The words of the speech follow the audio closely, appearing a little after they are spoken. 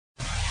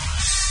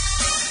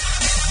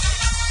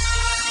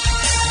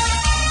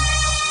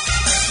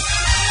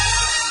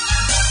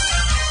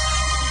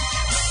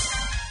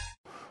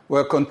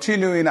We're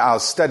continuing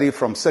our study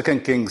from 2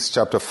 Kings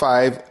chapter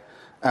 5,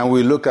 and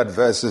we look at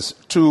verses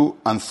 2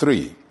 and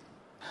 3.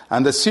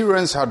 And the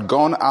Syrians had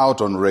gone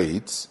out on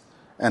raids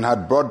and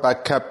had brought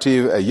back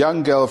captive a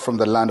young girl from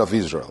the land of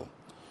Israel.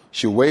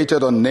 She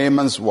waited on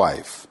Naaman's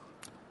wife.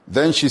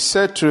 Then she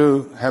said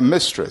to her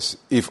mistress,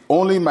 "If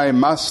only my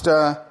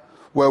master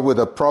were with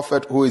a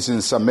prophet who is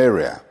in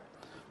Samaria,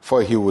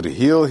 for he would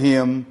heal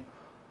him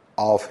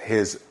of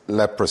his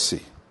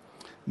leprosy."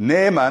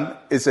 Naaman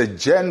is a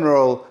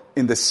general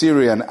in the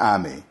Syrian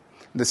army.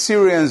 The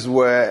Syrians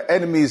were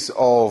enemies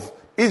of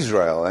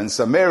Israel and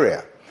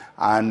Samaria.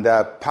 And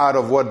part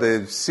of what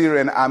the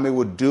Syrian army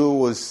would do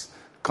was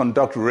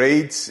conduct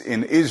raids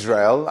in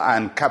Israel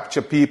and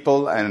capture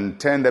people and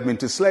turn them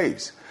into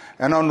slaves.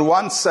 And on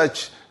one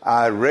such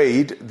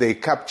raid, they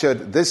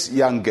captured this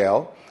young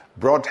girl,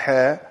 brought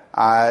her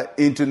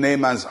into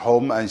Naaman's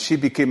home, and she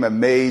became a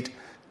maid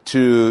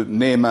to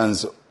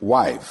Naaman's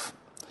wife.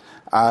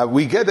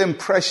 We get the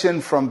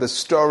impression from the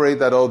story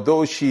that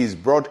although she is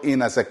brought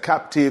in as a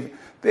captive,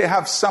 they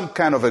have some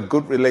kind of a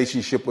good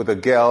relationship with the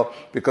girl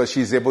because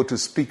she's able to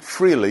speak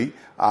freely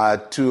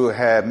to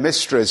her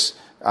mistress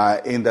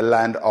in the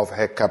land of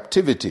her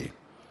captivity.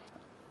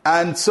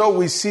 And so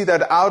we see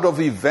that out of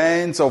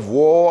events of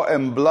war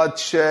and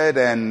bloodshed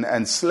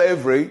and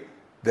slavery,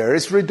 there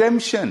is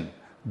redemption.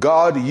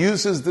 God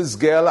uses this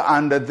girl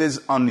under this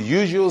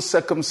unusual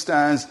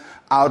circumstance,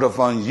 out of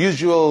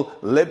unusual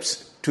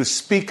lips, to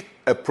speak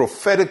a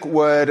prophetic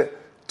word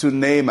to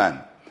Naaman.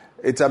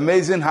 It's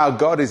amazing how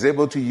God is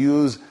able to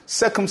use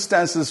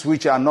circumstances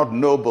which are not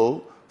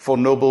noble for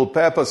noble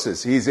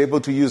purposes. He is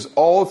able to use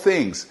all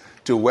things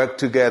to work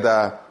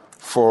together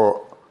for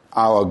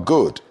our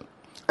good.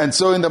 And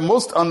so in the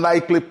most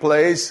unlikely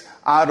place,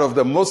 out of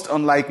the most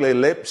unlikely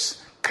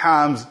lips,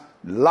 comes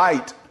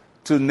light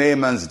to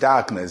Naaman's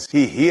darkness.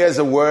 He hears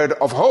a word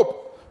of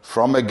hope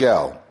from a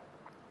girl.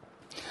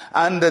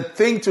 And the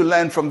thing to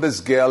learn from this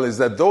girl is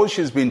that though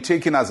she's been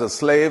taken as a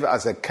slave,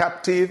 as a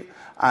captive,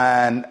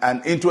 and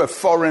into a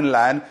foreign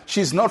land,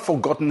 she's not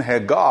forgotten her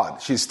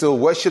God. She still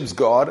worships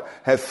God.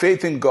 Her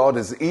faith in God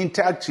is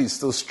intact. She's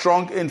still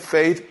strong in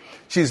faith.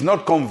 She's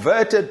not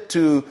converted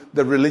to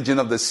the religion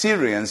of the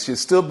Syrians. She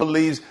still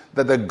believes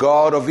that the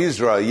God of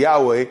Israel,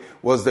 Yahweh,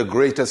 was the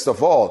greatest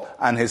of all,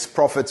 and his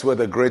prophets were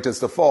the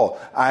greatest of all.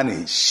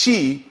 And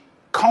she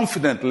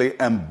confidently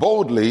and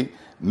boldly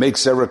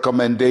makes a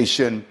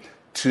recommendation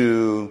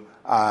to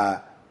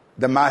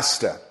the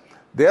master.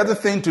 The other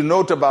thing to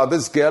note about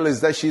this girl is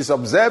that she's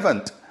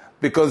observant,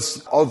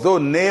 because although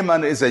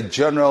Naaman is a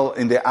general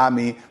in the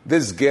army,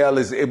 this girl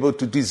is able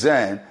to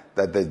discern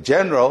that the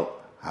general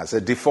has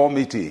a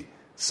deformity.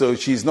 So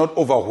she's not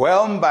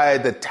overwhelmed by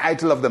the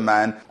title of the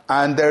man,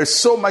 and there's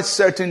so much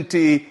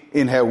certainty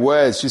in her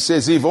words. She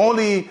says, "If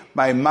only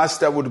my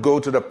master would go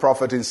to the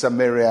prophet in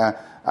Samaria,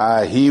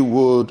 he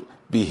would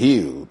be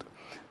healed."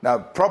 Now,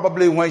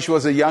 probably when she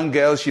was a young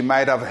girl, she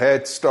might have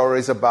heard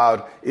stories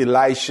about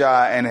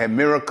Elisha and her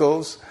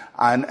miracles.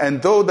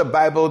 And though the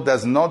Bible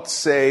does not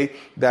say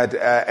that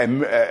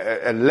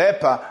a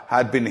leper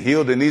had been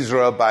healed in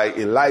Israel by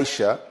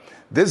Elisha,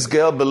 this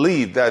girl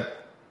believed that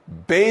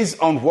based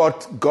on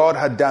what God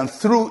had done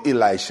through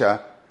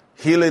Elisha,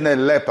 healing a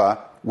leper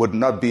would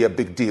not be a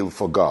big deal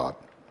for God.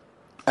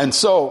 And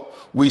so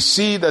we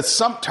see that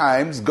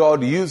sometimes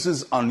God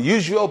uses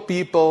unusual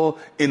people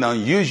in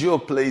unusual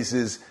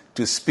places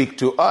to speak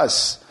to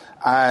us.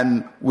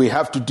 And we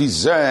have to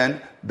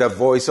discern the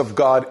voice of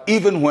God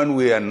even when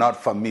we are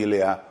not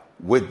familiar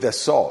with the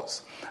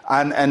source.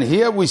 And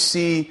here we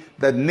see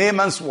that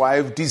Naaman's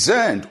wife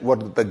discerned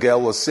what the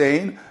girl was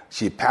saying.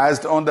 She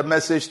passed on the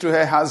message to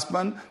her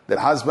husband. The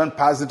husband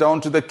passed it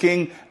on to the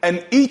king.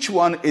 And each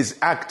one is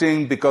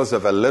acting because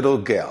of a little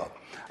girl.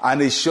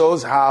 And it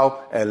shows how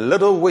a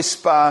little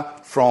whisper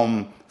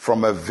from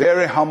a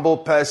very humble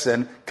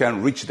person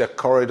can reach the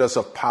corridors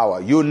of power.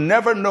 You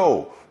never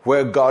know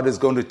where God is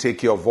going to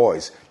take your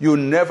voice. You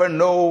never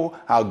know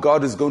how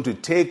God is going to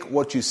take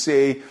what you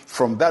say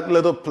from that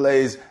little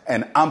place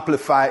and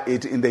amplify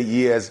it in the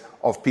ears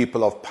of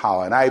people of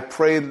power. And I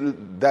pray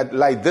that,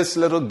 like this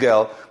little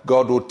girl,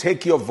 God will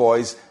take your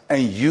voice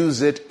and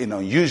use it in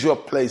unusual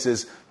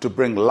places to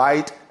bring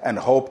light and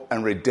hope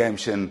and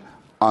redemption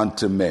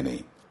unto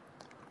many.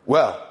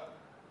 Well,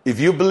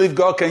 if you believe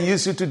God can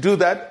use you to do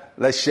that,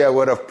 let's share a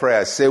word of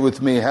prayer. Say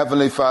with me,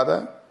 Heavenly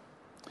Father,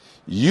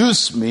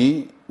 use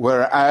me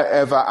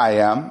wherever I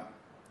am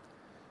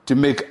to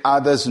make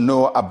others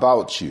know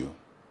about you.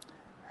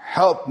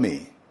 Help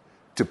me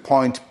to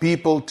point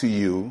people to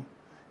you.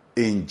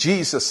 In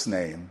Jesus'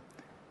 name,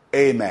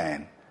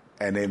 amen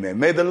and amen.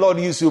 May the Lord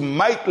use you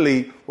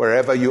mightily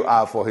wherever you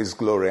are for his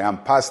glory. I'm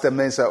Pastor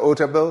Mensa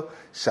Otabil.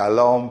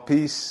 Shalom,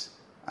 peace,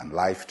 and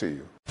life to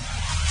you.